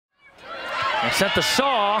And sent to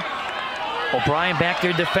Shaw. O'Brien back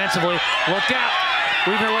there defensively. Look out.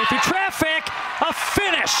 Weaving her way through traffic. A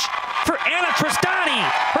finish for Anna Tristani.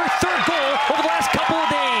 Her third goal over the last couple of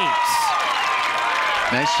days.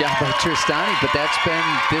 Nice job by Tristani, but that's been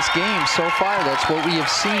this game so far. That's what we have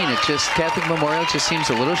seen. It just, Catholic Memorial just seems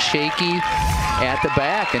a little shaky at the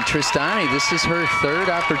back. And Tristani, this is her third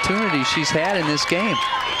opportunity she's had in this game.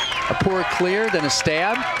 A poor clear, then a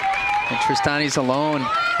stab. And Tristani's alone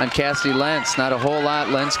on Cassidy Lentz. Not a whole lot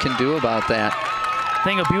Lentz can do about that.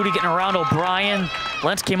 Thing of beauty getting around O'Brien.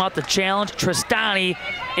 Lentz came out the challenge. Tristani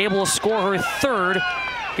able to score her third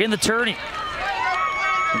in the tourney.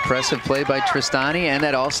 Impressive play by Tristani, and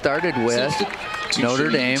that all started with Notre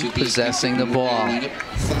Dame possessing the ball.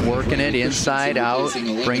 Working it inside out,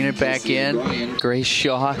 bringing it back in. Grace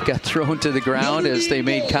Shaw got thrown to the ground as they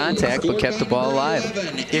made contact, but kept the ball alive.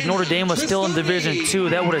 If Notre Dame was still in Division II,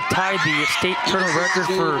 that would have tied the state tournament record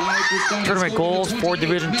for tournament goals for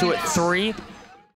Division II at 3.